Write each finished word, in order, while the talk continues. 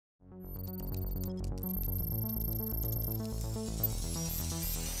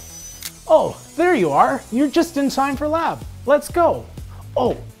Oh, there you are. You're just in time for lab. Let's go.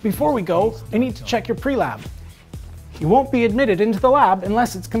 Oh, before we go, I need to check your pre-lab. You won't be admitted into the lab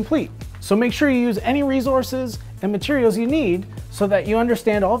unless it's complete. So make sure you use any resources and materials you need so that you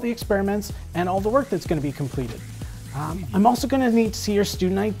understand all the experiments and all the work that's going to be completed. I'm also going to need to see your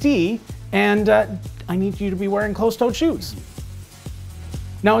student ID, and I need you to be wearing closed-toed shoes.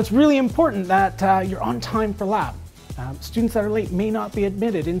 Now, it's really important that you're on time for lab. Students that are late may not be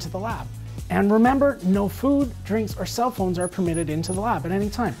admitted into the lab. And remember, no food, drinks, or cell phones are permitted into the lab at any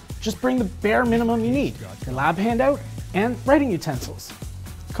time. Just bring the bare minimum you need, your lab handout and writing utensils.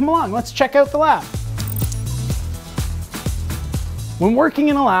 Come along, let's check out the lab. When working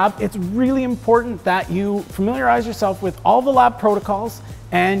in a lab, it's really important that you familiarize yourself with all the lab protocols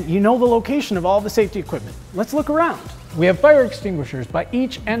and you know the location of all the safety equipment. Let's look around. We have fire extinguishers by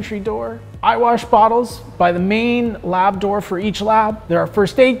each entry door, eye wash bottles by the main lab door for each lab. There are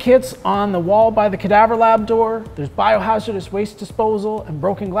first aid kits on the wall by the cadaver lab door. There's biohazardous waste disposal and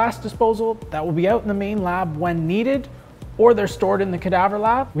broken glass disposal that will be out in the main lab when needed, or they're stored in the cadaver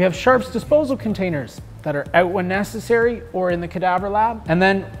lab. We have sharps disposal containers that are out when necessary or in the cadaver lab. And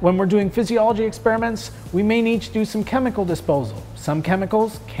then when we're doing physiology experiments, we may need to do some chemical disposal. Some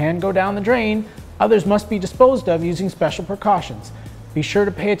chemicals can go down the drain. Others must be disposed of using special precautions. Be sure to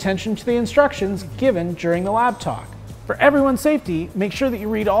pay attention to the instructions given during the lab talk. For everyone's safety, make sure that you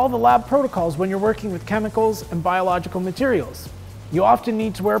read all the lab protocols when you're working with chemicals and biological materials. You often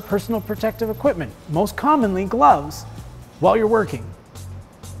need to wear personal protective equipment, most commonly gloves, while you're working.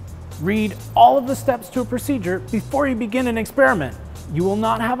 Read all of the steps to a procedure before you begin an experiment. You will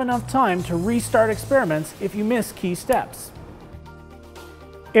not have enough time to restart experiments if you miss key steps.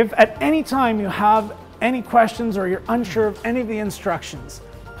 If at any time you have any questions or you're unsure of any of the instructions,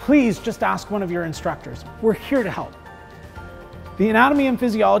 please just ask one of your instructors. We're here to help. The anatomy and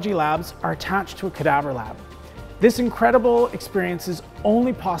physiology labs are attached to a cadaver lab. This incredible experience is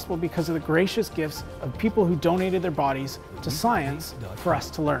only possible because of the gracious gifts of people who donated their bodies to science for us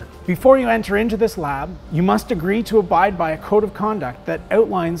to learn. Before you enter into this lab, you must agree to abide by a code of conduct that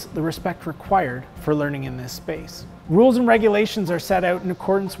outlines the respect required for learning in this space. Rules and regulations are set out in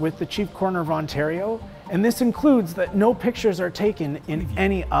accordance with the Chief Coroner of Ontario, and this includes that no pictures are taken in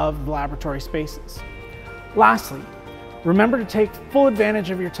any of the laboratory spaces. Lastly, remember to take full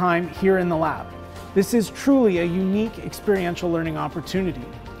advantage of your time here in the lab. This is truly a unique experiential learning opportunity.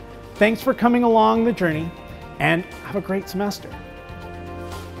 Thanks for coming along the journey, and have a great semester.